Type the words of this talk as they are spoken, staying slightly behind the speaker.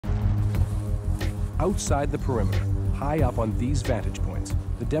Outside the perimeter, high up on these vantage points,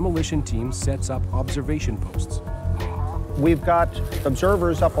 the demolition team sets up observation posts. We've got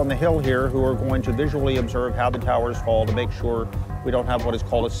observers up on the hill here who are going to visually observe how the towers fall to make sure we don't have what is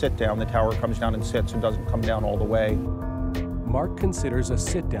called a sit-down. The tower comes down and sits and doesn't come down all the way. Mark considers a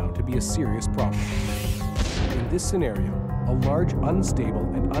sit-down to be a serious problem. In this scenario, a large, unstable,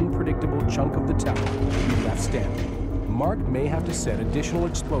 and unpredictable chunk of the tower will be left standing. Mark may have to set additional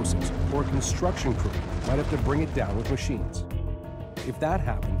explosives, or a construction crew might have to bring it down with machines. If that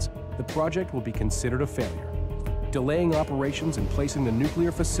happens, the project will be considered a failure, delaying operations and placing the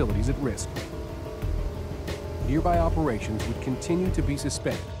nuclear facilities at risk. Nearby operations would continue to be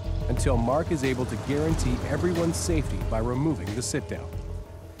suspended until Mark is able to guarantee everyone's safety by removing the sit-down.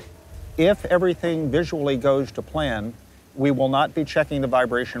 If everything visually goes to plan, we will not be checking the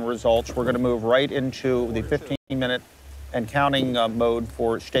vibration results. We're going to move right into the 15-minute and counting mode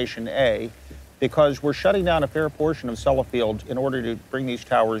for Station A, because we're shutting down a fair portion of Sellafield in order to bring these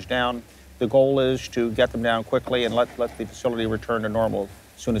towers down. The goal is to get them down quickly and let the facility return to normal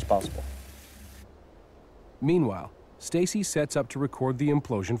as soon as possible. Meanwhile, Stacy sets up to record the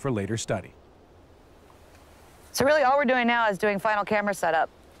implosion for later study. So really all we're doing now is doing final camera setup.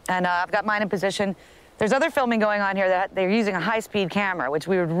 And I've got mine in position. There's other filming going on here that they're using a high-speed camera, which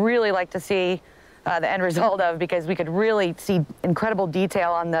we would really like to see the end result of, because we could really see incredible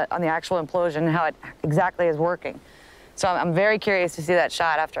detail on the actual implosion and how it exactly is working. So I'm very curious to see that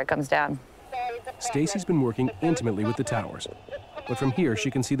shot after it comes down. Stacy's been working intimately with the towers, but from here she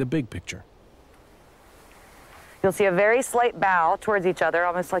can see the big picture. You'll see a very slight bow towards each other,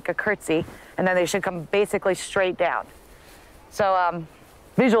 almost like a curtsy, and then they should come basically straight down. So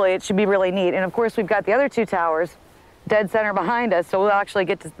visually it should be really neat. And of course we've got the other two towers dead center behind us, so we'll actually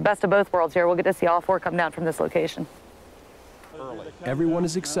get to the best of both worlds here. We'll get to see all four come down from this location. Everyone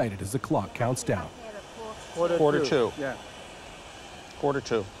is excited as the clock counts down. Quarter two. Yeah. Quarter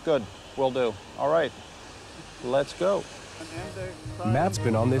two. Good. Will do. All right. Let's go. Matt's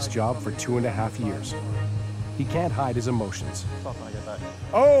been on this job for 2.5 years. He can't hide his emotions.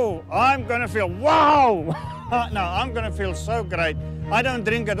 Oh, I'm gonna feel wow! No, I'm gonna feel so great. I don't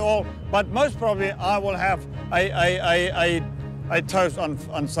drink at all, but most probably I will have a toast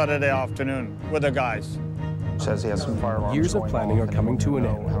on Saturday afternoon with the guys. Says he has some firearms. Years of planning are coming to an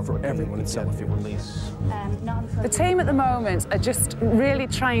end for everyone at Sellafield. The team at the moment are just really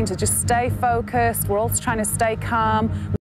trying to just stay focused. We're also trying to stay calm.